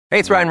Hey,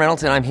 it's Ryan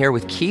Reynolds, and I'm here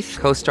with Keith,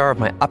 co-star of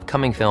my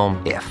upcoming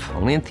film, If,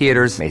 only in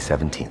theaters May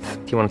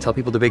 17th. Do you want to tell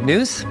people the big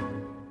news?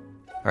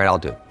 All right, I'll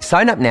do it.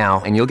 Sign up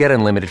now and you'll get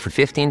unlimited for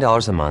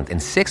 $15 a month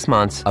and 6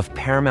 months of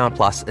Paramount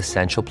Plus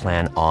Essential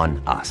Plan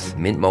on us.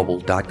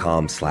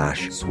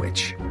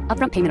 MintMobile.com/switch.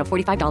 Upfront payment of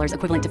 $45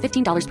 equivalent to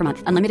 $15 per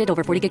month. Unlimited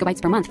over 40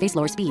 gigabytes per month. Face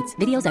lower speeds.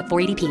 Videos at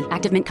 480p.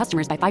 Active Mint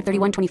customers by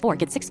 531.24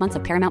 get 6 months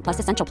of Paramount Plus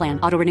Essential Plan.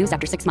 Auto renews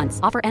after 6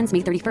 months. Offer ends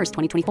May 31st,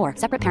 2024.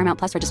 Separate Paramount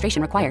Plus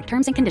registration required.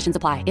 Terms and conditions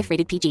apply if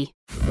rated PG.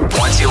 1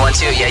 2 1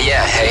 2,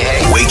 yeah,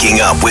 hey. Waking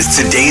up with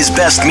today's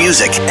best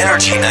music.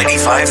 Energy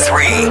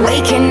 95.3.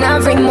 Waking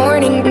every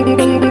morning. When you wake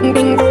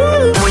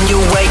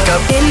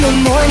up in the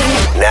morning.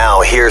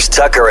 Now here's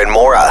Tucker and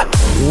Maura.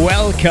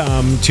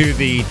 Welcome to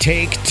the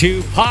Take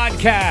Two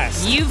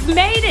podcast. You've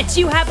made it.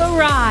 You have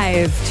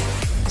arrived.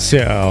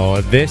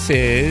 So this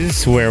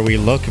is where we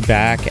look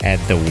back at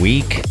the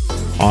week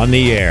on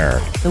the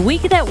air. The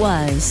week that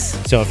was.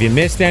 So if you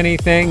missed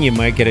anything, you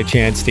might get a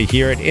chance to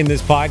hear it in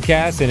this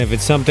podcast. And if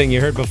it's something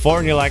you heard before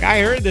and you're like,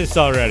 I heard this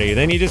already,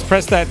 then you just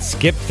press that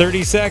skip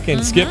 30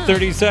 seconds, skip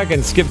 30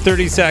 seconds, skip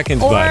 30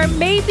 seconds or button.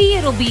 Maybe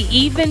it'll be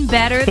even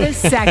better the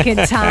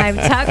second time,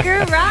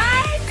 Tucker,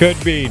 right? Could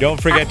be.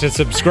 Don't forget to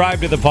subscribe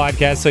to the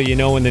podcast so you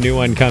know when the new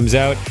one comes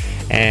out.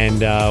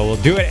 And we'll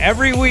do it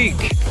every week.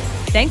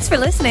 Thanks for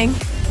listening.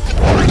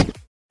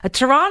 A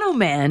Toronto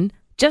man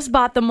just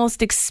bought the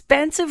most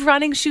expensive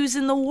running shoes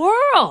in the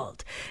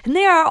world. And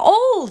they are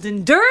old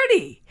and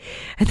dirty.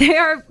 They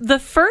are the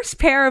first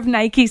pair of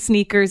Nike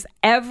sneakers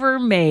ever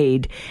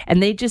made.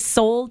 And they just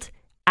sold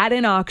at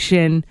an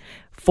auction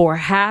for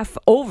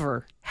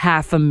over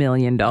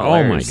 $500,000.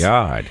 Oh, my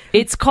God.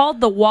 It's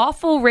called the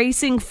Waffle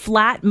Racing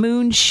Flat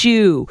Moon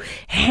Shoe.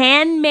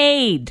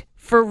 Handmade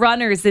for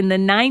runners in the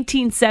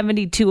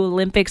 1972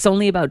 Olympics.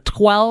 Only about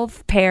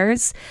 12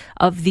 pairs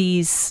of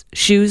these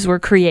shoes were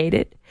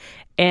created.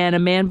 And a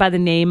man by the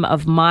name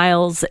of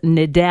Miles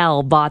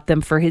Nadell bought them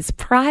for his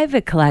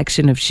private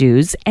collection of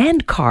shoes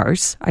and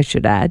cars, I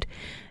should add,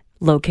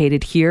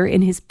 located here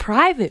in his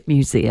private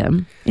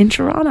museum in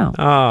Toronto.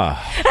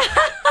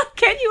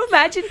 Can you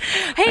imagine?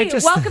 Hey,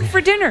 welcome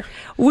for dinner.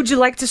 Would you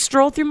like to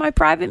stroll through my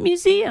private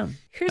museum?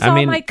 Here's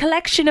my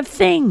collection of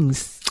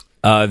things.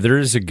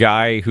 There's a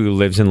guy who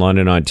lives in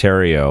London,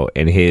 Ontario,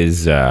 and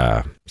his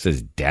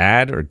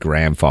dad or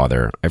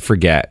grandfather, I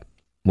forget,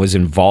 was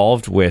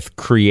involved with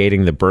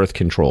creating the birth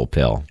control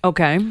pill.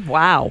 Okay.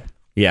 Wow.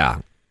 Yeah.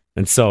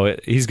 And so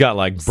he's got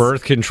like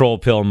birth control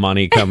pill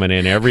money coming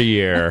in every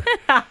year.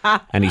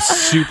 And he's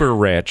super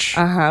rich.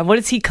 What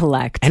does he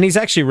collect? And he's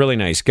actually a really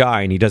nice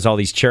guy. And he does all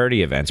these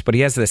charity events. But he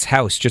has this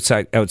house just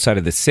outside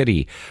of the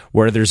city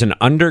where there's an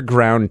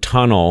underground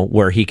tunnel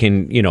where he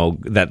can,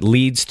 that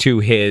leads to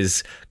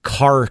his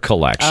car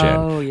collection.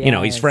 Oh,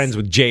 yes. He's friends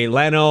with Jay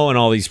Leno and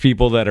all these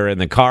people that are in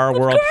the car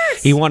world.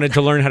 Course. He wanted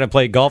to learn how to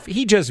play golf.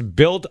 He just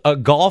built a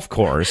golf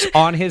course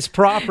on his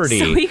property.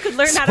 So he could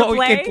learn how to play?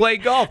 So he could play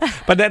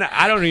golf. But then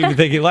I don't even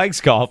think he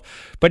likes golf.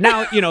 But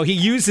now, he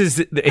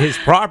uses his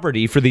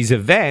property for these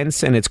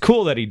events, and it's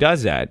cool that he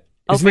does that.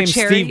 His name's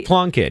charity? Steve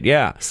Plunkett,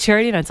 yeah. It's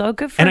charity events. Oh,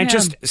 good for him.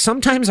 And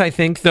sometimes I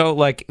think, though,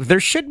 like, there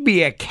should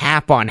be a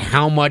cap on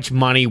how much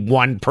money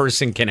one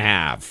person can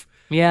have.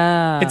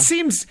 Yeah. It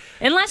seems...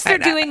 Unless they're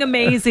doing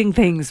amazing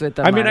things with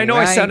the money, I know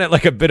right? I sounded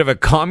like a bit of a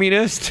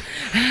communist,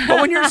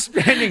 but when you're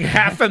spending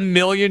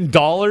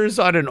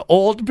 $500,000 on an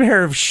old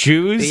pair of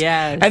shoes,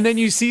 yes, and then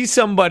you see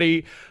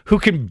somebody who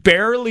can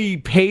barely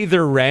pay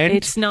their rent...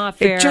 It's not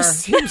fair. It just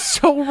seems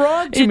so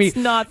wrong to me. It's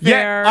not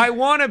fair. Yet I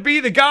want to be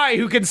the guy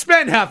who can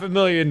spend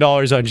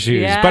 $500,000 on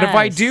shoes. Yes. But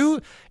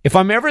if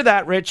I'm ever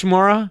that rich,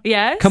 Maura,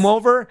 yes, come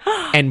over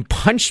and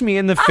punch me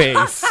in the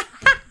face.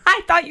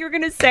 I thought you were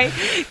going to say,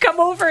 come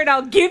over and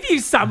I'll give you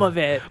some of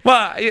it.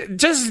 Well,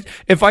 just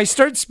if I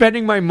start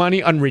spending my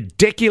money on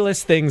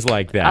ridiculous things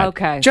like that,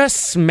 okay,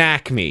 just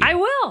smack me. I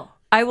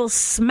will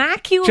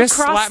smack you just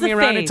across the face. Just slap me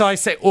around until I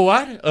say,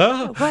 what?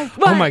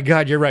 Oh my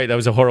God, you're right. That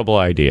was a horrible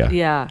idea.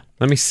 Yeah.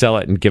 Let me sell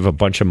it and give a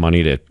bunch of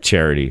money to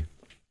charity.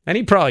 And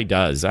he probably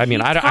does. I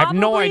mean, I have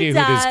no idea who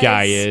this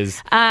guy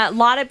is. A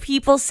lot of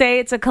people say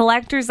it's a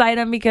collector's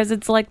item because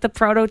it's like the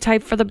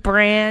prototype for the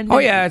brand. Oh,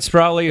 yeah. It's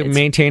probably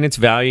maintain its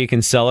value. You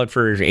can sell it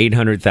for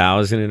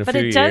 $800,000 in a few years. But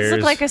it does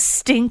look like a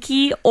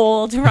stinky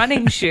old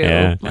running shoe.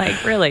 Yeah.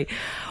 Like, really.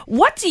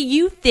 What do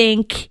you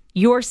think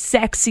your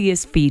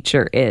sexiest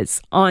feature is?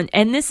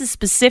 And this is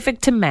specific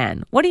to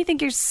men. What do you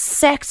think your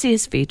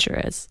sexiest feature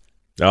is?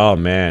 Oh,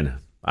 man.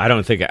 I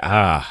don't think...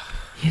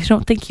 You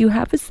don't think you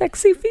have a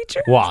sexy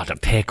feature? Well, to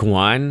pick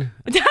one.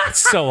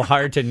 It's so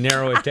hard to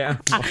narrow it down.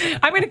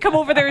 I'm going to come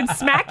over there and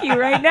smack you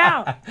right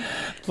now.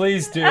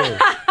 Please do.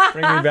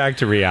 Bring me back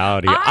to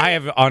reality. I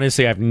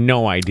have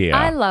no idea.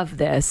 I love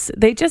this.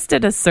 They just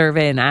did a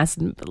survey and asked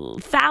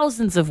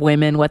thousands of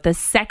women what the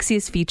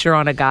sexiest feature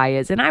on a guy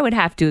is, and I would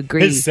have to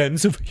agree. His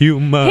sense of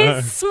humor.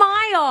 His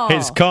smile.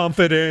 His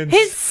confidence.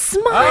 His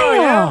smile. Oh,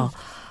 yeah.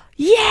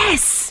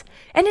 Yes.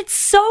 And it's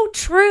so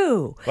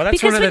true. Well,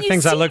 that's one of the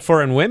things I look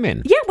for in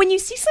women. Yeah, when you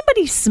see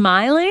somebody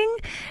smiling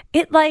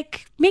it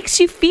like makes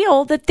you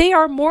feel that they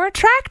are more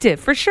attractive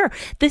for sure.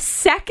 The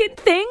second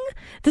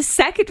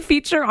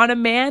feature on a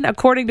man,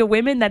 according to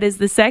women, that is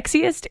the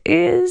sexiest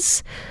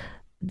is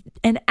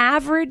an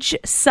average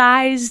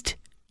sized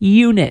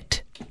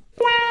unit.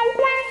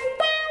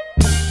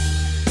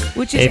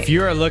 Which is If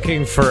you're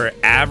looking for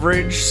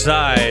average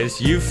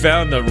size, you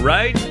found the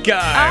right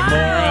guy,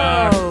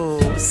 Maura.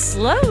 Oh,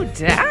 slow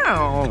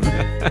down.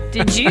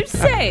 Did you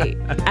say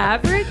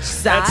average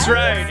size? That's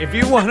right. If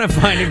you want to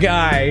find a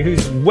guy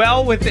who's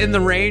well within the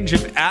range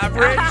of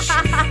average,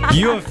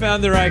 you have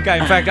found the right guy.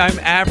 In fact, I'm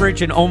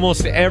average in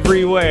almost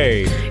every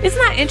way. Isn't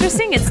that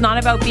interesting? It's not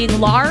about being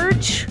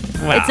large.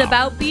 Wow. It's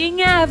about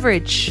being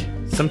average.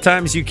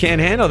 Sometimes you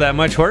can't handle that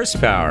much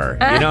horsepower.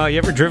 You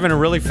ever driven a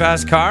really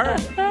fast car?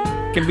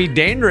 It can be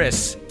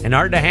dangerous and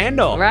hard to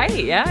handle.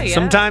 Right, yeah.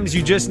 Sometimes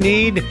you just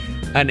need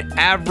an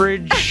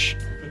average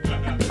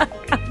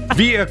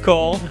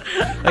vehicle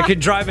that can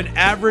drive an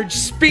average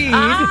speed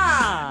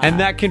and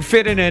that can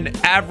fit in an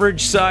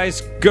average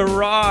size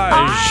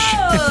garage.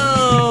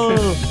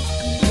 Oh.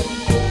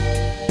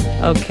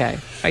 Okay.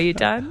 Are you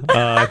done?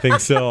 I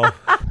think so.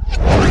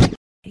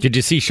 Did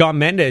you see Shawn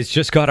Mendes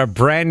just got a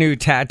brand new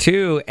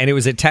tattoo, and it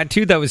was a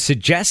tattoo that was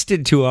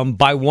suggested to him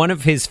by one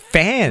of his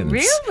fans.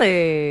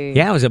 Really?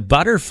 Yeah, it was a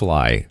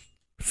butterfly.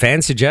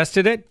 Fan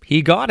suggested it.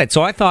 He got it.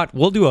 So I thought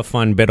we'll do a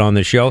fun bit on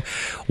the show.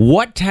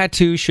 What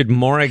tattoo should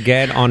Maura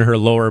get on her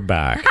lower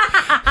back?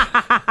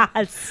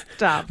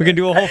 Stop. We can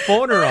do a whole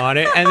phoner on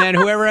it, and then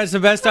whoever has the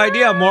best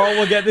idea, Maura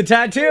will get the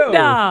tattoo.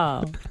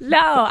 No,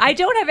 I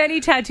don't have any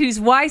tattoos.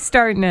 Why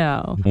start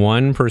now?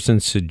 One person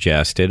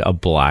suggested a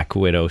Black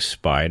Widow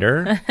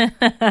spider.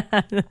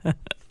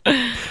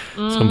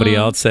 Somebody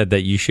else said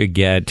that you should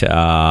get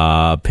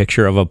a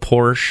picture of a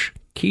Porsche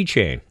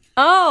keychain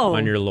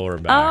on your lower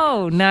back.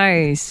 Oh,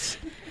 nice.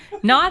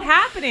 Not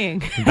happening.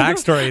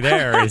 Backstory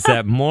there is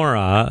that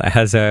Maura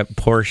has a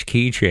Porsche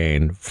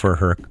keychain for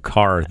her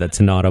car that's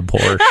not a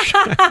Porsche.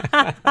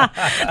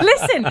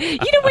 Listen,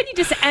 when you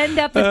just end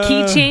up with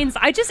keychains,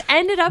 I just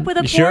ended up with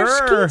a Porsche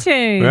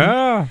keychain.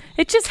 Yeah.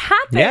 It just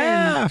happened.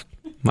 Yeah.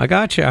 I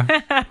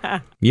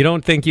gotcha. You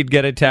don't think you'd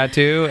get a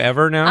tattoo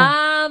ever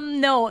now?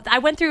 No. I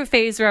went through a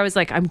phase where I was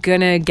like, I'm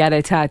gonna get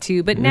a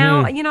tattoo. But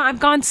now, I've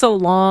gone so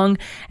long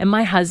and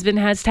my husband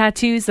has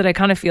tattoos that I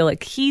kind of feel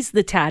like he's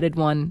the tatted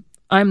one.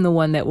 I'm the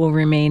one that will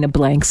remain a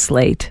blank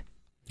slate.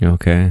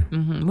 Okay.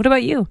 Mm-hmm. What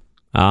about you?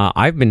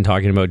 I've been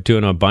talking about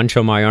doing a bunch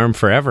on my arm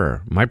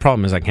forever. My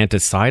problem is I can't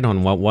decide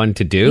on what one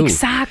to do.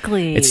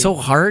 Exactly. It's so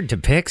hard to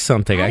pick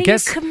something. How I do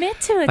guess you commit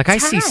to it? Like I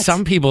see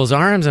some people's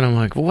arms and I'm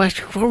like, what's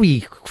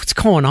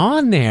going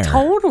on there?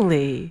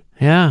 Totally.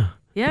 Yeah.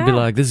 Yeah. I'd be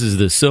like, this is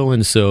the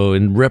so-and-so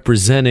and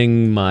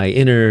representing my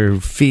inner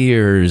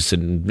fears.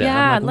 And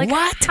yeah, I'm like,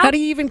 what? How do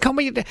you even come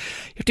up? You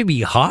have to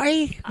be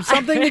high or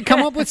something to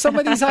come up with some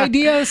of these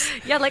ideas?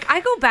 Yeah, like I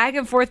go back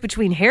and forth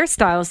between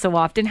hairstyles so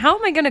often. How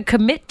am I going to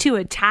commit to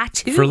a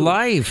tattoo? For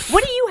life.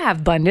 What do you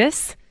have,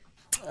 Bundus?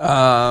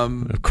 A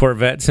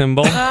Corvette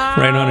symbol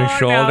right on his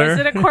shoulder. No, is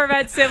it a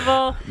Corvette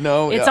symbol?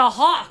 No. It's a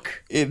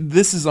hawk.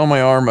 This is on my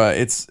arm.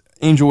 It's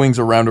angel wings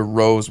around a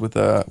rose with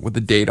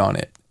a date on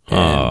it.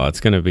 Oh, it's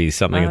going to be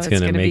something that's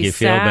going to make you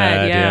feel sad.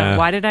 bad. Yeah.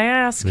 Why did I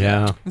ask?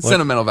 Yeah. It's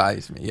sentimental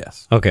value to me,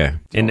 yes. Okay.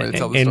 So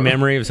tell the In story.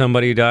 memory of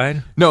somebody who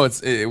died? No,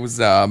 it was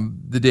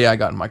the day I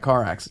got in my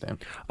car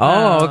accident.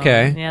 Oh,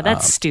 okay. Yeah,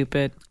 that's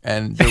stupid.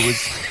 And there was...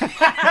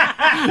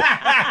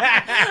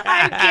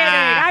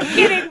 I'm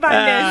kidding,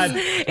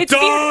 Bundus. It's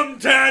Dumb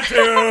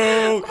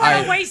tattoo!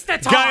 a waste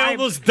of time. Guy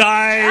almost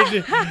died.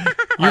 You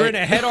were in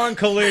a head-on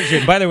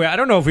collision. By the way, I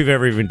don't know if we've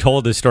ever even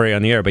told this story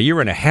on the air, but you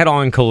were in a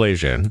head-on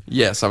collision.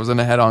 Yes, I was in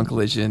a head-on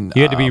collision.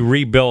 You had to be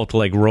rebuilt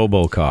like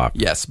RoboCop.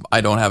 Yes,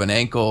 I don't have an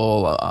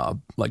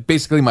ankle.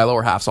 Basically, my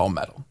lower half's all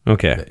metal.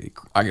 Okay.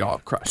 I got all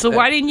crushed. So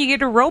why didn't you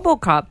get a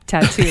RoboCop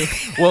tattoo?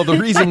 Well, the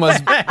reason was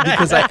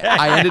because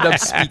I ended up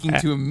speaking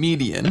to a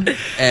medium,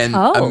 and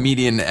a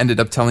medium ended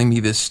up telling me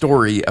this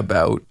story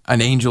about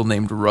an angel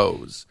named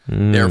Rose.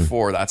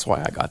 Therefore, that's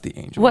why I got the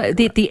angel. What?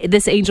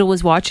 This angel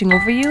was watching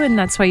over you, and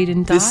that's why you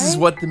didn't die? This is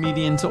what the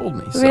medium told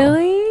me. So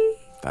Really?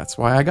 That's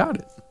why I got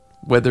it.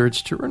 Whether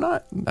it's true or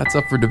not, that's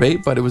up for debate,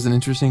 but it was an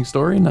interesting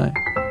story, and I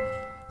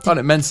thought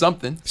it meant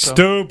something. So.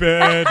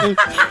 Stupid.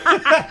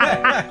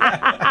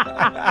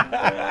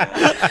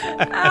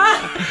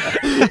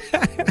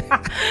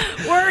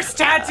 Worst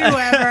tattoo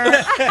ever.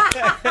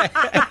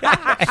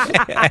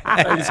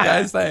 Thanks,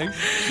 guys. Thanks.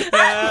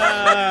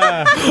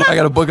 I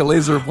got to book a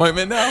laser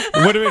appointment now.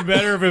 It would have been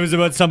better if it was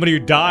about somebody who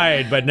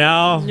died, but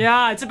now...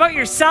 Yeah, it's about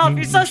yourself.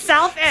 You're so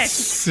selfish.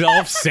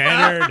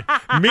 Self-centered.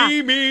 Me.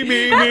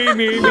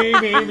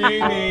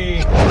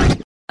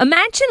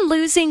 Imagine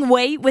losing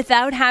weight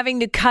without having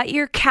to cut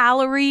your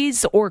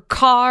calories or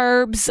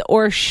carbs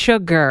or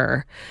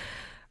sugar.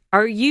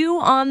 Are you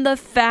on the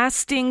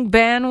fasting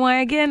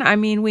bandwagon? I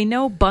mean, we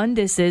know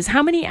Bundus is.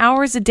 How many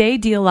hours a day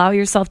do you allow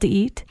yourself to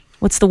eat?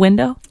 What's the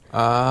window?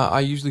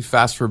 I usually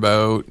fast for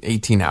about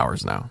 18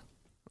 hours now.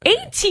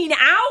 18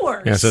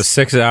 hours? Yeah, so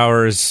 6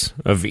 hours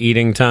of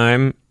eating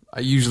time I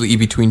usually eat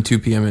between 2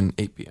 p.m. and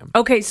 8 p.m.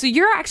 Okay, so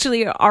you're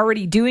actually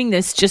already doing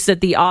this just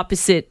at the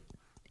opposite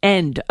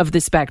end of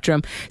the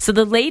spectrum. So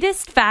the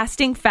latest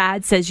fasting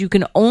fad says you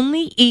can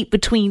only eat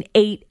between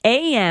 8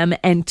 a.m.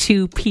 and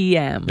 2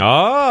 p.m.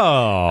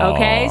 Oh.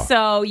 Okay,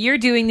 so you're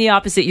doing the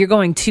opposite. You're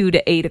going 2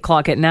 to 8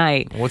 o'clock at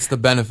night. What's the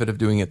benefit of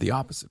doing it the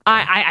opposite?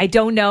 I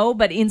don't know,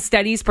 but in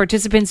studies,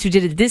 participants who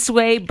did it this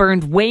way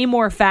burned way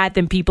more fat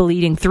than people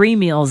eating 3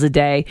 meals a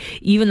day,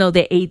 even though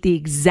they ate the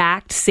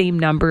exact same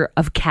number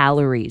of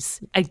calories.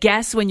 I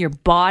guess when your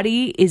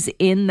body is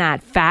in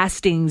that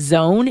fasting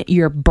zone,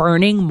 you're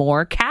burning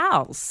more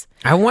calories.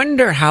 I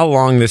wonder how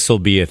long this will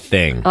be a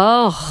thing.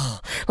 Oh,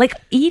 like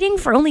eating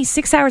for only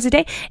 6 hours a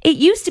day. It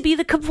used to be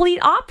the complete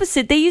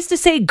opposite. They used to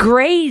say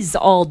graze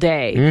all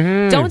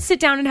day. Don't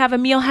sit down and have a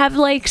meal, have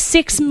like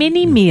 6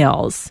 mini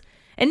meals.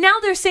 And now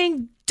they're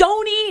saying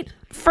don't eat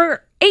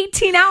for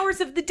 18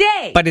 hours of the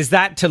day. But is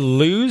that to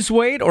lose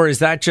weight or is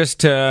that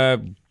just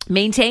to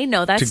maintain?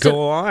 No, that's to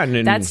go on.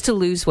 And, that's to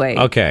lose weight.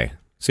 Okay.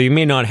 So you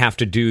may not have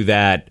to do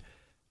that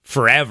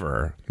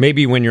forever.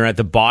 Maybe when you're at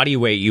the body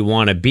weight you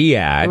want to be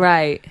at.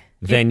 Right.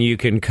 Then you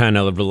can kind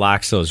of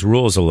relax those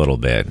rules a little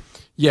bit.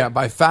 Yeah,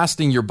 by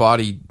fasting, your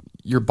body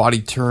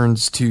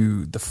turns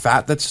to the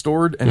fat that's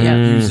stored and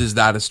it uses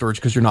that as storage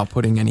because you're not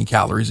putting any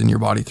calories in your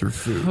body through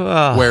food.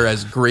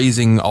 Whereas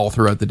grazing all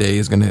throughout the day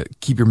is going to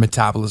keep your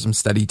metabolism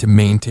steady to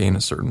maintain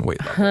a certain weight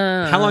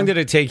level. How long did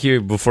it take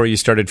you before you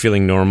started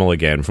feeling normal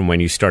again from when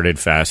you started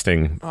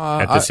fasting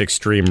at this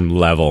extreme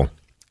level?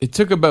 It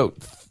took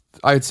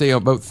I'd say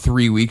about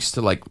 3 weeks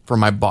to for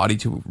my body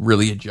to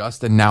really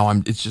adjust, and now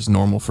it's just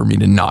normal for me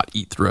to not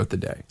eat throughout the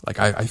day. Like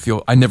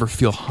I never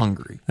feel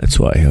hungry. That's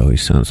why he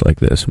always sounds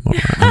like this, Maura.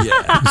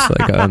 Yeah, it's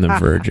like on the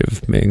verge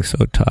of being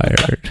so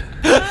tired.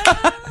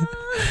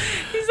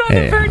 He's on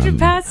the verge of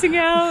passing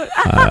out.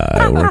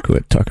 I work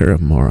with Tucker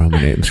and Maura. My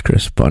name's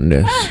Chris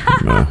Bundis.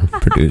 I'm a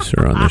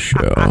producer on the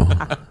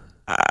show.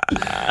 I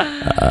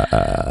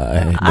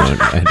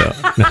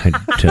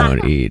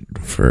don't eat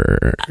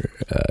for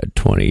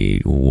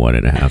 21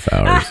 and a half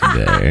hours a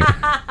day.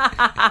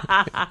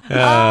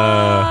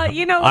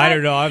 You know what? I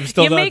don't know. I'm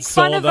still not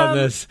sold on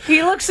this.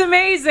 He looks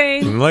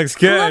amazing. Looks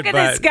good. Look at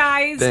this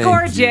guy. He's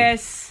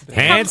gorgeous.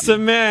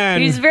 Handsome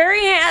man. He's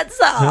very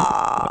handsome.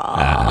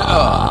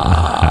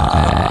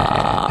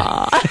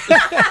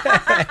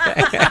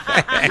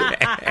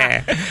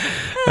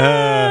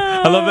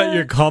 I love that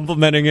you're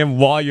complimenting him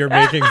while you're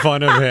making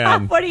fun of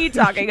him. What are you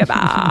talking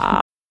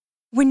about?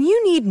 When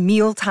you need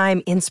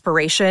mealtime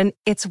inspiration,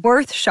 it's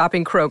worth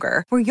shopping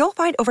Kroger, where you'll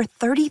find over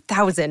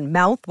 30,000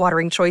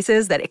 mouth-watering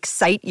choices that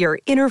excite your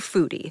inner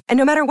foodie. And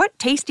no matter what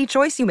tasty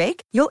choice you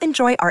make, you'll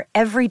enjoy our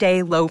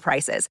everyday low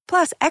prices,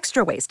 plus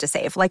extra ways to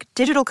save, like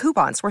digital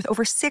coupons worth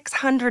over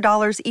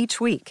 $600 each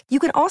week. You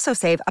can also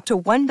save up to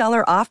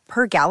 $1 off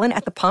per gallon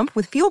at the pump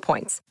with fuel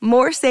points.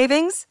 More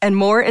savings and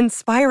more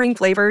inspiring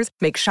flavors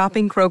make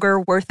shopping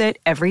Kroger worth it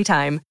every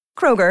time.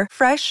 Kroger,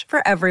 fresh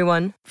for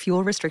everyone.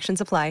 Fuel restrictions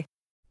apply.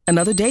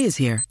 Another day is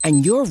here,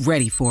 and you're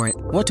ready for it.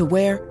 What to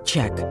wear?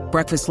 Check.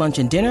 Breakfast, lunch,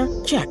 and dinner?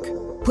 Check.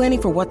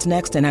 Planning for what's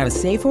next and how to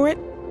save for it?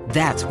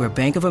 That's where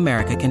Bank of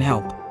America can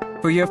help.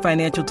 For your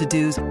financial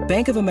to-dos,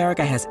 Bank of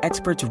America has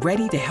experts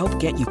ready to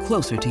help get you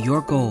closer to your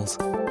goals.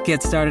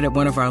 Get started at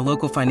one of our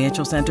local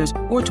financial centers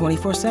or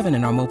 24/7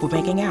 in our mobile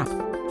banking app.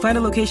 Find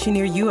a location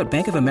near you at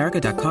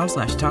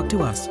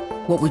bankofamerica.com/talktous.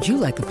 What would you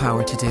like the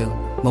power to do?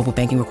 Mobile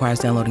banking requires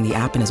downloading the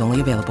app and is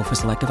only available for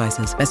select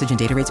devices. Message and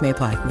data rates may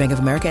apply. Bank of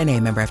America N.A.,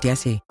 member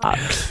FDIC.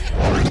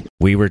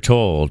 We were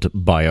told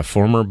by a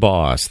former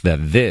boss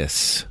that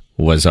this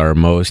was our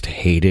most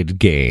hated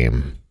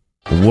game.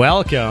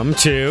 Welcome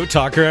to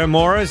Tucker and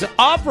Maura's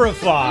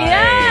Opera-Fi.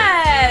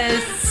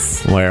 Yes!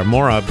 Where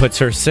Maura puts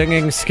her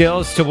singing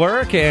skills to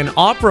work and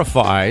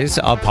opera-fies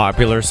a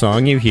popular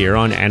song you hear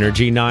on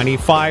Energy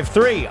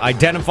 95.3.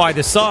 Identify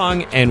the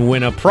song and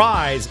win a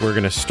prize. We're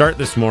going to start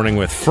this morning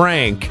with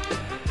Frank.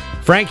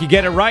 Frank, you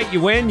get it right,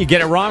 you win. You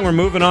get it wrong, we're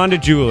moving on to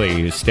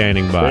Julie, who's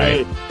standing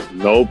by. Great.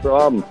 No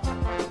problem.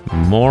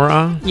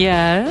 Maura?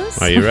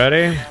 Yes. Are you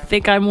ready? I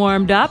think I'm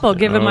warmed up. I'll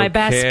give it my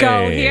best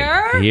go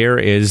here. Here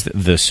is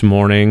this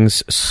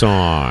morning's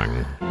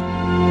song. I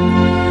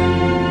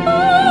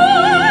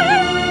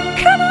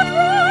cannot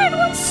write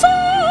one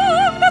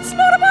song that's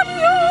not about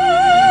you.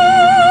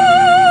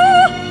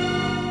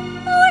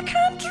 I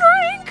can't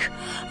drink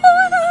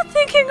without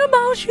thinking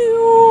about you.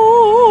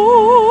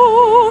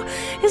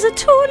 Is it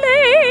too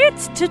late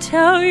to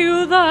tell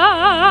you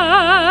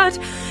that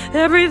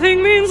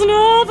everything means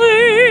nothing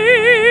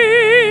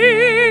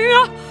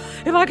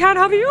if I can't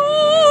have you?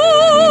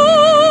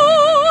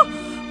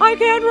 I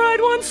can't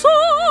write one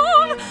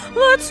song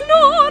that's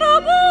not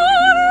about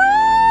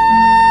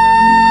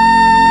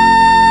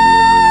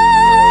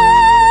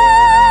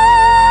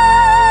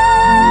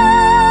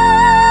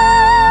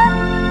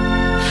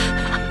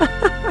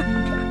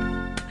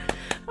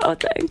Oh,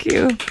 thank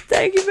you.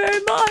 Thank you very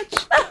much.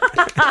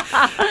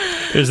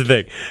 Here's the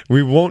thing.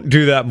 We won't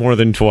do that more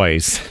than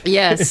twice.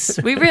 Yes,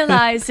 we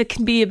realize it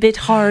can be a bit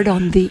hard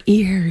on the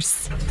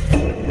ears.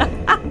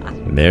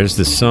 There's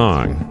the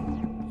song.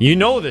 You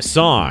know the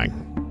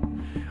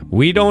song.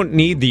 We don't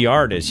need the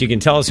artist. You can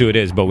tell us who it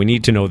is, but we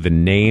need to know the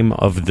name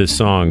of the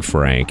song,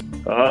 Frank.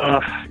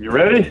 You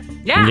ready?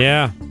 Yeah.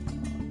 Yeah.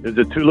 Is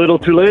it too little,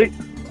 too late?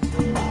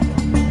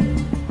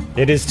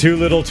 It is too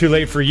little, too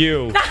late for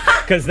you,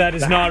 because that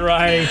is not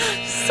right.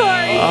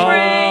 Sorry,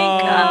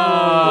 Frank.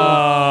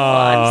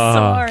 I'm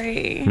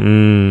sorry.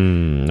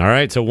 All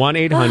right, so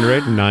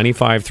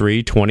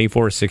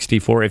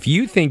 1-800-953-2464. If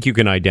you think you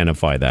can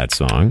identify that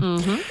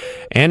song.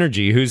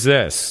 Energy, who's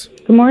this?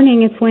 Good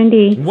morning, it's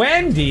Wendy.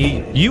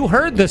 Wendy, you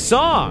heard the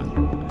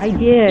song. I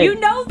did. You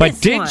know this But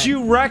did one.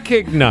 you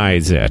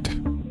recognize it?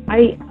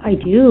 I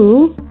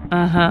do.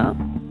 Uh-huh.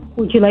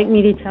 Would you like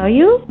me to tell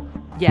you?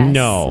 Yes.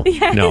 No.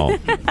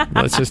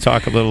 Let's just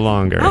talk a little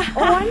longer. Oh,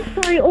 I'm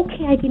sorry.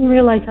 Okay, I didn't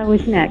realize I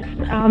was next.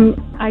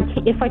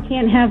 If I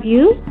can't have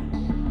you?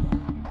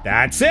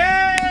 That's it!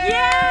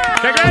 Yeah!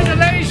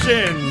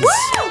 Congratulations! Woo!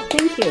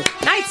 Thank you.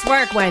 Nice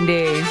work,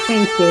 Wendy.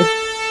 Thank you.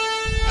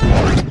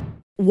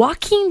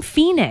 Joaquin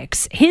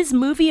Phoenix, his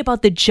movie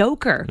about the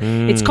Joker.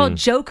 It's called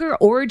Joker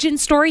Origin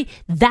Story.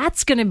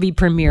 That's going to be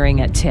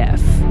premiering at TIFF.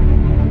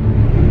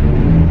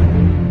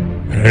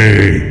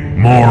 Hey,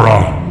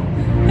 Maura.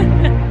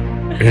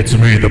 It's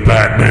me, the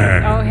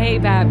Batman. Oh, hey,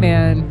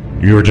 Batman.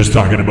 You were just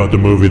talking about the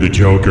movie The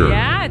Joker.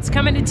 Yeah, it's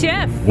coming to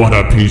TIFF. What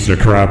a piece of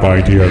crap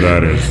idea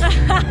that is.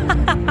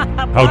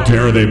 How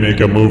dare they make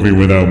a movie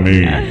without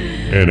me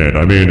in it?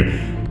 I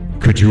mean,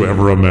 could you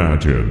ever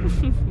imagine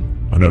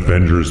an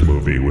Avengers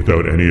movie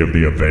without any of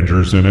the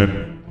Avengers in it?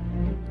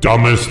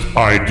 Dumbest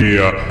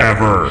idea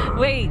ever.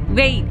 Wait.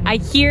 I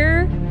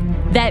hear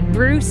that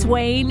Bruce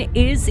Wayne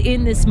is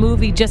in this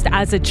movie just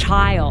as a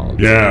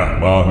child.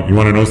 Yeah, well, you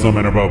want to know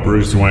something about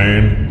Bruce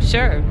Wayne?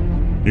 Sure.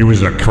 He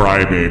was a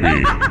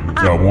crybaby.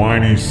 A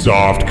whiny,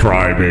 soft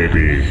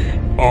crybaby.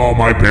 Oh,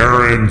 my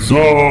parents.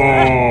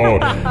 Oh.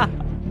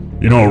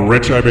 You know how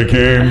rich I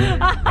became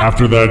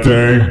after that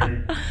day?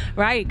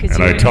 Right. Cause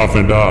And I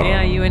toughened up.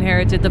 Yeah, you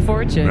inherited the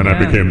fortune. And I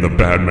became the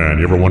Batman.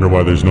 You ever wonder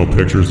why there's no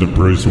pictures of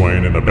Bruce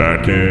Wayne in the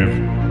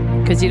Batcave?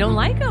 Because you don't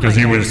like him. Because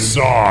he was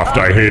soft.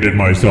 I hated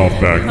myself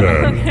back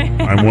then. Okay.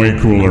 I'm way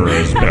cooler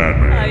as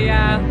Batman.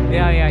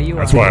 Yeah, you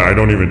That's are. why I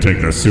don't even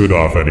take the suit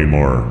off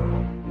anymore.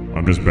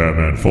 I'm just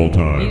Batman full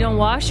time. You don't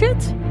wash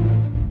it?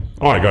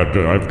 Oh,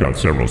 I've got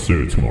several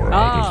suits more.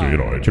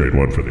 I trade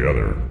one for the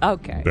other.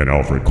 Okay. Then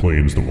Alfred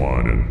cleans the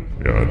one, and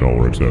yeah, it all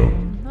works out.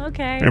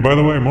 Okay. Hey, by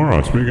the way,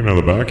 Maura, speaking of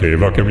the Batcave,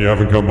 how come you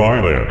haven't come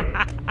by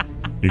yet?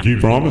 You keep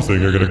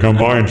promising you're going to come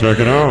by and check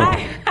it out.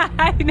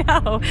 I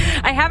know.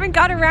 I haven't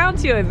got around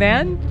to it,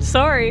 man.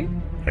 Sorry.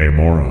 Hey,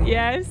 Maura.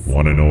 Yes?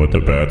 Want to know what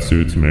the bat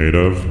suit's made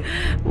of?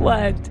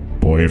 What?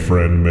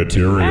 Boyfriend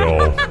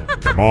material.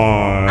 Come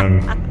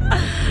on.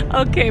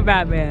 Okay,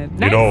 Batman.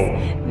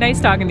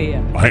 Nice talking to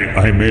you.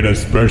 I made a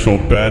special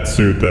bat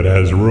suit that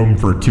has room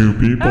for 2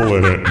 people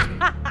in it.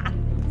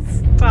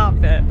 Stop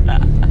it.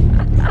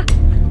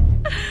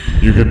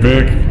 You can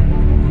pick.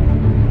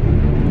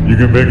 You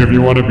can pick if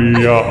you want to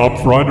be up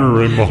front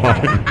or in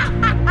behind.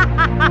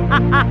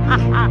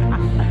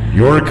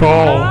 Your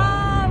call.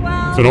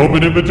 It's an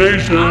open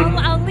invitation.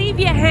 I'll leave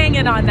you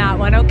hanging on that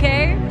one,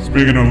 okay?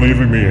 Speaking of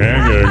leaving me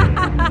hanging,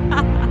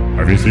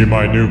 have you seen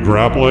my new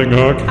grappling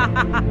hook?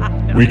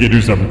 We can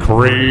do some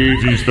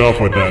crazy stuff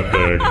with that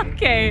thing.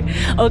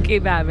 Okay,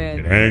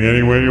 Batman. Hang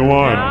any way you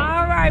want.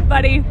 All right,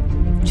 buddy.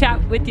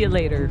 Chat with you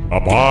later.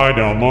 Up high,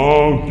 down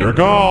low, your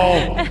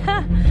call.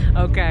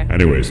 Okay.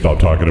 Anyway, stop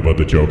talking about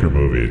the Joker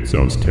movie. It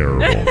sounds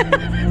terrible.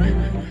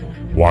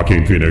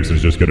 Joaquin Phoenix is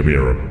just going to be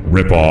a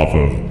rip-off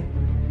of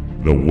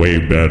the way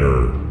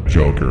better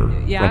Joker.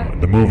 Yeah.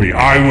 From the movie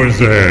I was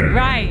in.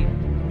 Right.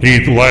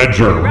 Heath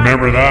Ledger.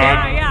 Remember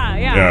that?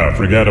 Yeah. Yeah,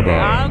 forget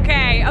about it.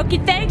 Okay,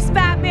 thanks,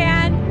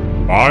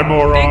 Batman. Bye,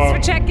 Maura. Thanks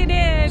for checking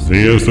in.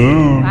 See you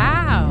soon.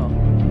 Wow.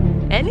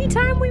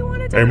 Anytime we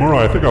want to Hey, Maura,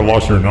 I think I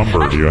lost your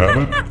number. Do you have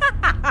it?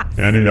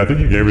 Annie, I think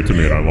you gave it to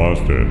me and I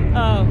lost it.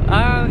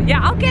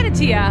 Yeah, I'll get it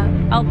to you.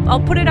 I'll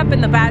put it up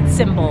in the bat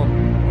symbol.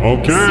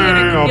 Okay,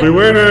 I'll be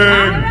waiting.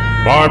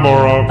 Right. Bye,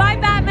 Maura. Bye,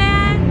 Batman.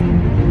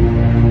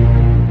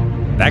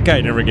 That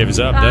guy never gives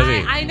up, does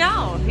he? I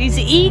know. He's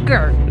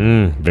eager.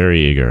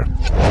 Very eager.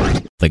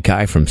 The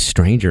guy from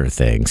Stranger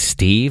Things,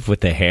 Steve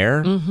with the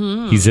hair,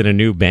 he's in a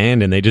new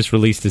band and they just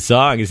released a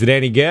song. Is it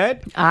any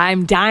good?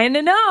 I'm dying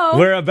to know.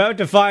 We're about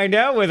to find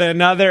out with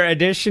another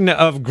edition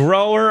of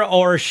Grower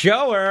or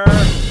Shower.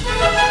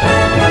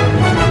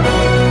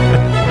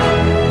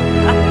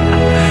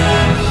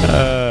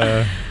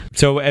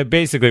 So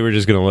basically, we're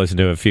just going to listen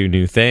to a few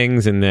new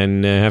things and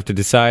then have to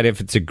decide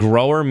if it's a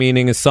grower,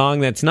 meaning a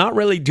song that's not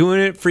really doing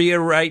it for you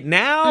right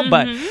now,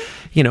 but,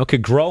 you know,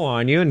 could grow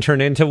on you and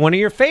turn into one of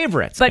your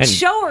favorites. But and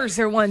showers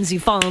are ones you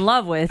fall in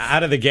love with.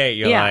 out of the gate,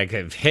 you're like,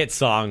 a hit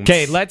song.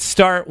 Okay, let's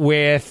start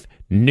with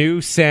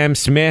new Sam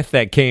Smith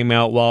that came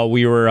out while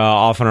we were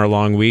off on our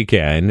long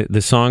weekend.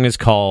 The song is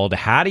called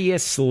How Do You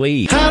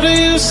Sleep? How do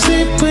you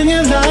sleep when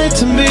you lie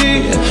to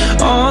me?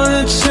 All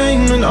that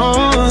shame and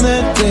all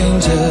that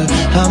danger.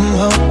 I'm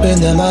hoping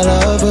that my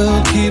love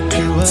will keep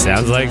you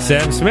Sounds like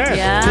Sam Smith.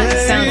 Yeah,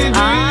 sounds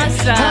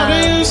awesome.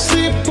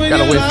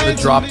 Gotta wait for the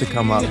drop to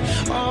come up.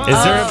 Is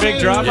there a big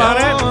drop on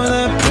it?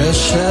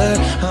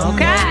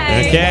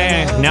 Okay.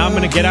 Okay, now I'm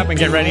going to get up and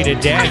get ready to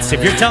dance.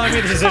 If you're telling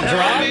me this is a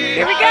drop.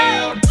 Here we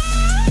go.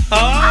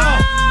 Oh!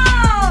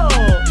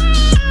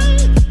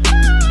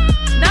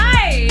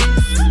 Nice.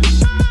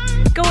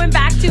 Going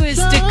back to his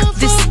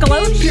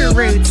disclosure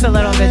roots a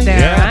little bit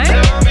there, right?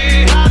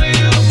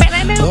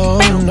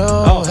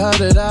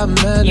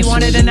 You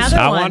wanted another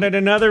one? I wanted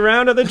another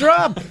round of the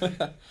drop.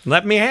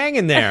 Let me hang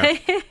in there.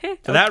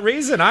 For that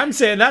reason, I'm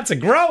saying that's a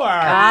grower.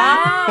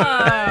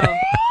 Oh.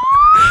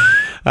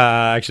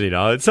 Actually,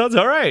 no, it sounds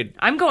all right.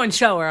 I'm going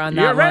shower on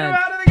that You're right one.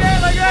 out of the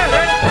game like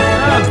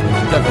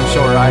that. Definitely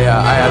sure. I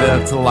added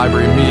that to the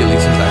library immediately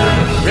since I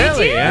heard it.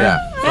 Really? Yeah.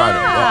 Friday.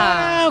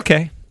 Yeah.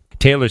 Okay.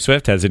 Taylor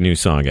Swift has a new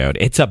song out.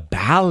 It's a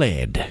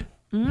ballad.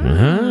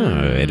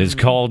 It is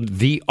called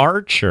The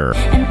Archer.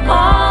 And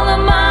all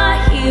of my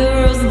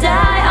heroes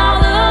die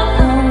all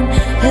alone.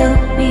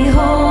 Help me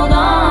hold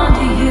on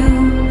to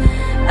you.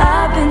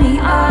 I've been the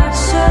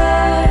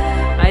archer.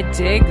 I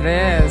dig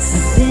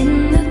this.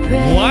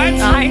 What?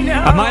 I know.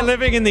 Am I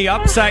living in the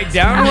upside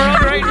down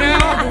world right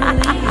now?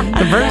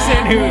 The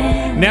person who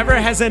never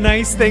has a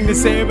nice thing to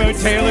say about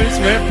Taylor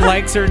Swift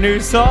likes her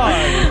new song.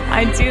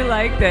 I do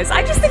like this.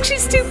 I just think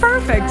she's too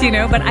perfect, you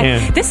know, but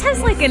this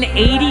has like an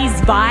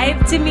 80s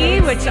vibe to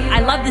me, which I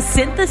love the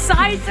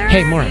synthesizer.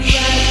 Hey, Maura.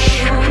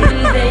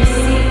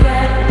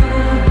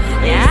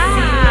 Yeah.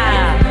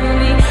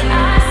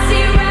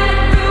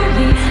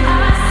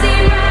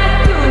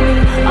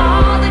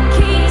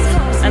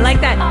 I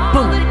like that.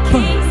 Boom,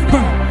 boom,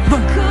 boom,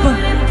 boom,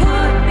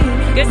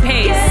 boom. Good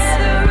pace.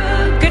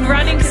 Good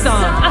running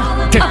song.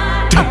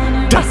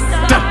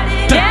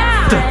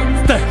 Yeah.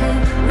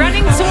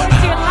 Running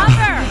towards your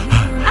lover.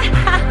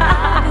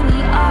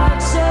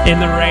 In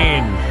the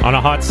rain on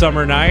a hot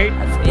summer night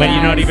when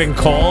you're not even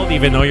cold,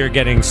 even though you're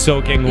getting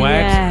soaking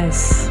wet.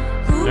 Yes.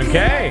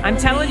 Okay. I'm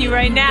telling you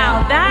right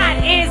now,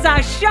 that is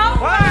a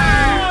shower.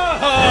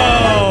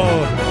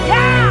 Oh.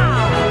 Yeah.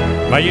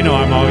 Well, you know,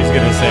 I'm always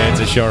going to say it's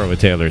a shower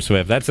with Taylor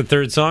Swift. That's the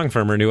third song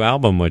from her new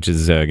album, which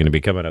is going to be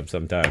coming up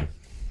sometime.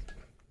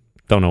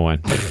 Don't know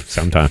when.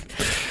 Sometime.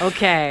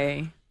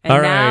 Okay. And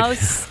All now right.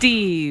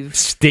 Steve.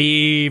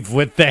 Steve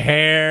with the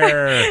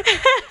hair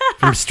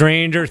from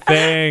Stranger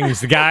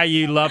Things. The guy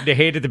you love to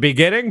hate at the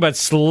beginning, but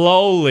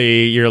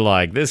slowly you're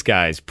like, this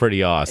guy's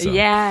pretty awesome.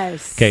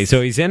 Yes. Okay, so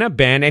he's in a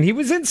band, and he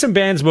was in some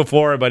bands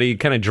before, but he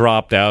kind of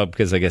dropped out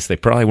because I guess they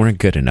probably weren't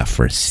good enough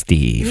for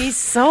Steve. He's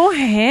so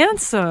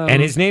handsome.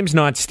 And his name's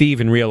not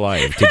Steve in real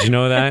life. Did you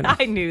know that?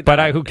 I knew that.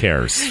 But who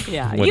cares?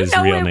 Yeah. What You his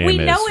know real him. name We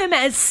is. know him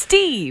as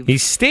Steve.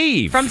 He's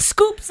Steve. From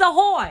Scoops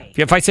Ahoy.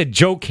 If I said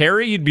Joe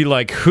Carey, you'd be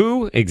like,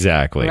 who?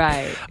 Exactly.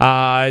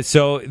 Right.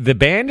 So the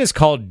band is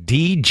called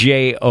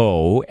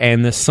DJO,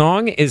 and the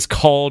song is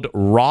called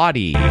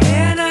Roddy.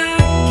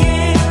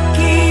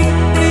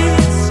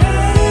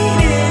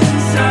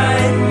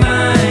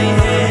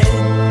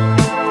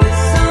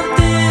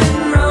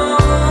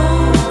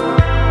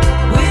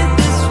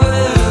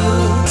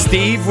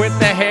 Steve with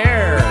the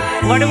hair.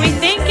 What are we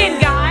thinking,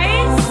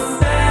 guys?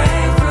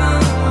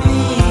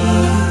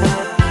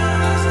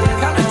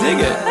 Kind of dig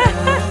it.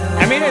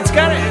 I mean, it's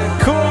kind of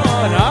cool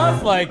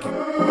enough. Like,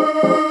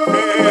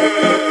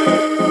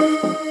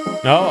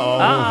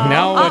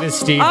 now what is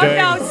Steve doing?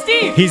 Oh, no,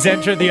 Steve. He's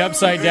entered the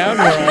upside down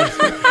world.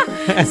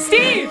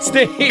 Steve.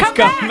 Steve,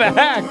 come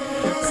back.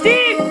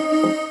 Steve.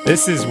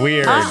 This is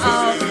weird.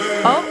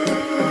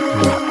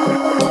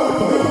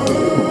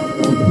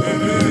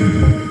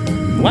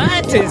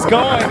 What is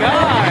going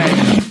on?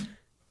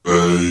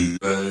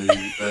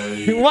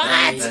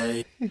 What?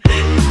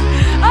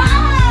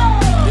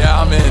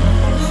 Yeah, I'm in.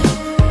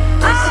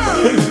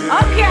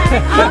 Okay.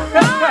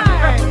 All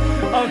right.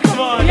 Oh, come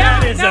on. Yeah,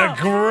 that is no. a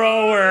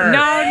grower.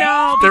 No.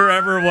 There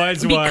ever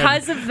was one.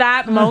 Because of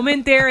that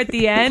moment there at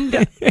the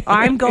end,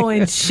 I'm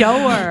going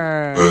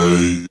shower.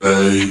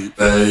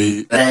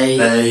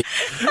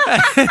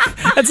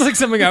 That's like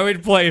something I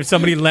would play if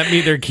somebody lent me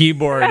their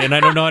keyboard and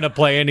I don't know how to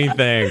play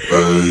anything.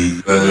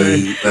 Oh,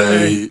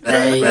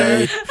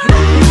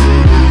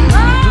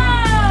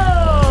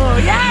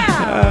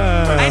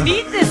 yeah. I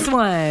need this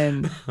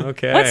one.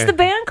 Okay. What's the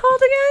band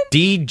called again?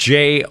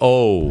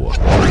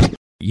 DJO.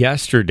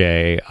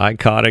 Yesterday, I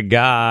caught a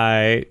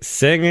guy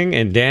singing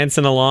and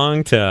dancing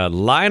along to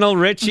Lionel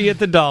Richie at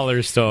the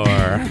dollar store.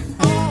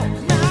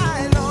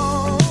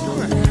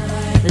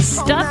 The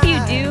stuff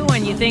you do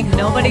when you think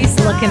nobody's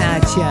looking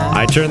at you.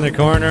 I turn the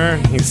corner,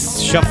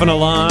 he's shuffling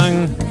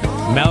along,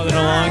 mouthing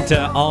along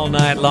to All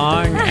Night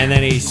Long, and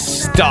then he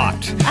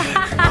stopped.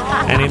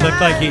 And he looked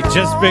like he'd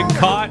just been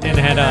caught and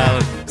had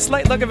a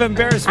slight look of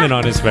embarrassment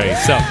on his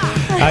face. So,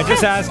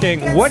 just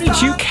asking, what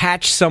did you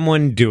catch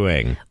someone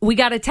doing? We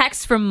got a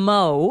text from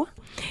Mo.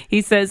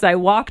 He says, I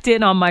walked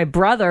in on my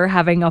brother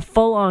having a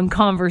full-on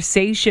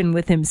conversation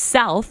with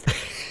himself.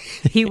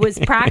 He was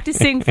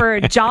practicing for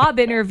a job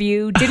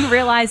interview, didn't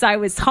realize I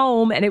was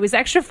home, and it was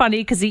extra funny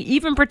because he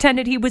even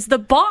pretended he was the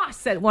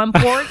boss at one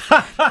point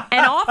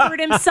and offered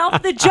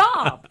himself the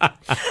job.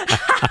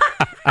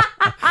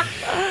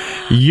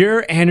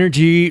 Your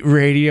energy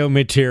radio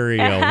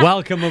material.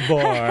 Welcome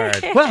aboard.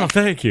 Well,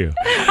 thank you.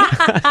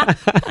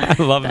 I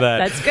love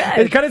that. That's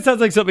good. It kind of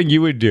sounds like something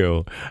you would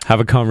do. Have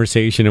a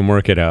conversation and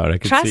work it out. I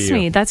could Trust see you.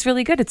 me, that's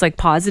really good. It's like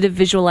positive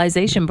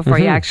visualization before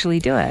you actually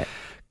do it.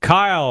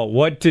 Kyle,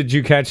 what did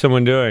you catch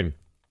someone doing?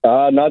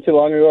 Not too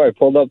long ago, I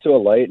pulled up to a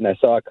light and I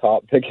saw a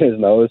cop picking his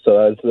nose,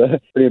 so that's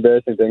a pretty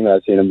embarrassing thing that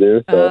I've seen him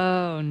do. So.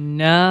 Oh,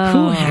 no.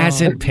 Who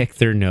hasn't picked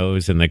their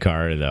nose in the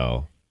car,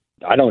 though?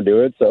 I don't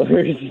do it, so...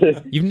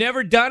 You've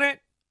never done it?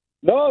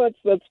 No,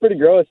 that's pretty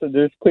gross.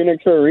 There's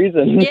Kleenex for a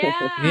reason.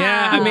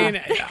 Yeah, I mean,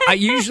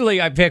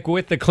 I pick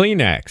with the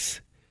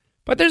Kleenex.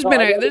 But there's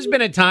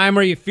been a time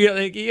where you feel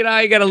like, you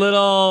got a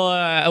little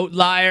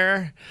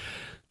outlier.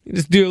 You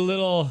just do a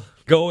little...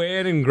 Go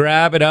in and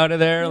grab it out of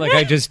there like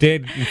I just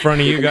did in front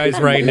of you guys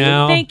right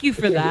now. Thank you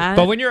for that.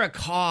 But when you're a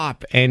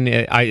cop, and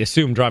I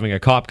assume driving a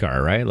cop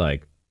car, right?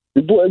 Like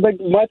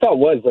my thought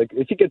was,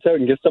 if he gets out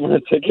and gives someone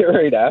a ticket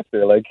right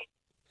after,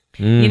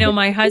 You know,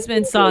 my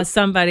husband saw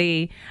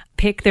somebody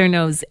pick their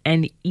nose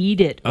and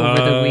eat it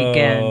over the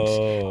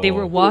weekend. They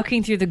were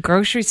walking through the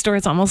grocery store.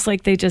 It's almost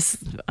like they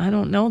just, I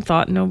don't know,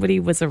 thought nobody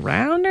was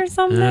around or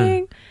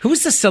something.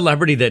 Who's the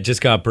celebrity that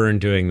just got burned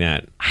doing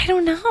that? I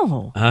don't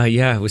know.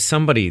 Yeah, it was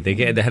somebody. They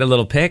had a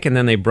little pick and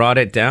then they brought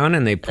it down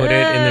and they put it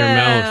in their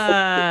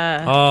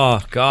mouth. Oh,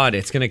 God,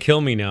 it's going to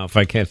kill me now if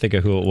I can't think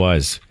of who it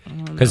was.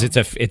 Because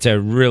it's a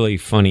really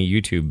funny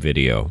YouTube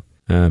video.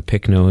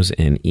 Pick nose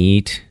and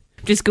eat.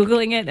 Just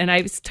Googling it, and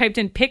I typed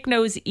in pick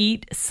nose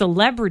eat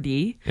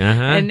celebrity,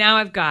 and now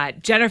I've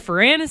got Jennifer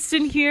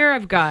Aniston here.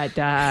 I've got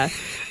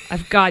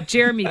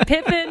Jeremy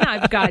Piven.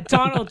 I've got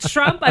Donald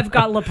Trump. I've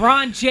got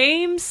LeBron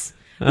James.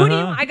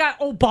 I got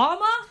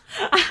Obama.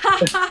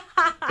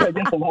 I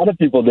guess a lot of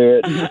people do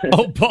it.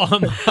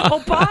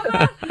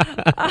 Obama.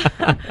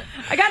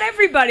 I got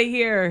everybody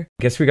here.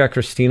 Guess we got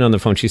Christine on the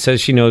phone. She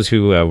says she knows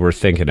who we're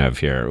thinking of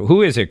here.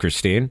 Who is it,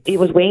 Christine? It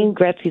was Wayne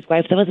Gretzky's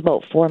wife. That was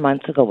about 4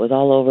 months ago. It was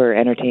all over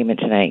Entertainment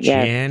Tonight.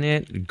 Yes.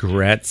 Janet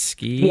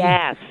Gretzky?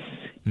 Yes.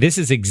 This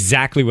is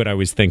exactly what I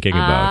was thinking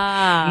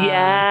about.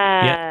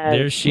 Yes. Yeah,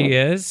 there she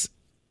is.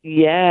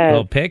 Yes. A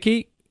little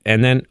picky.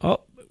 And then,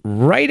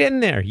 right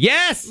in there.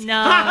 Yes!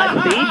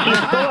 No.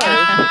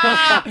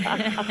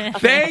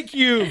 Thank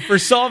you for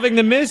solving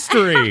the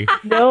mystery.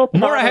 No problem.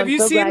 Maura, have you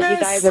so seen glad this?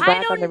 You guys are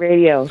back on the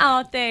radio.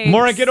 Oh, thanks.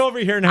 Maura, get over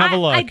here and have a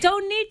look. I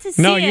don't need to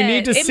see it. No, you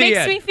need to see it.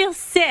 It makes me feel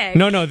sick.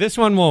 No, this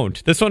one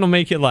won't. This one will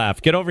make you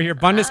laugh. Get over here.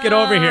 Bundes, get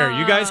over here.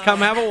 You guys come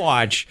have a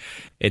watch.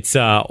 It's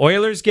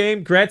Oilers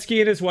game. Gretzky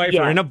and his wife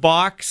are in a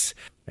box,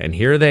 and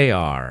here they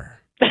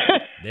are.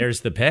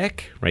 There's the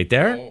pick right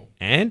there,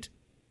 and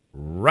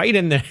right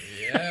in there.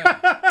 Yeah.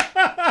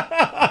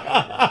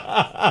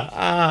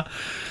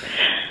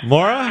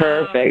 Maura?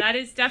 Perfect.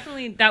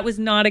 That was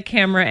not a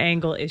camera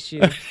angle issue.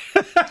 It's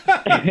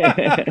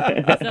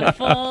a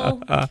full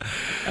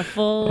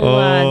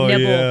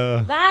nibble.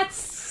 Yeah.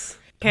 That's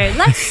okay.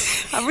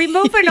 Let's are we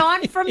moving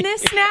on from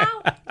this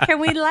now? Can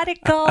we let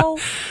it go?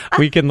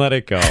 We can let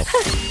it go.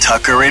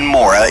 Tucker and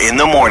Maura in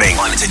the morning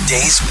on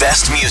today's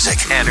best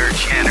music.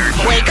 Energy.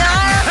 Wake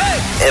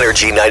up!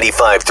 Energy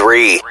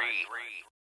 95.3.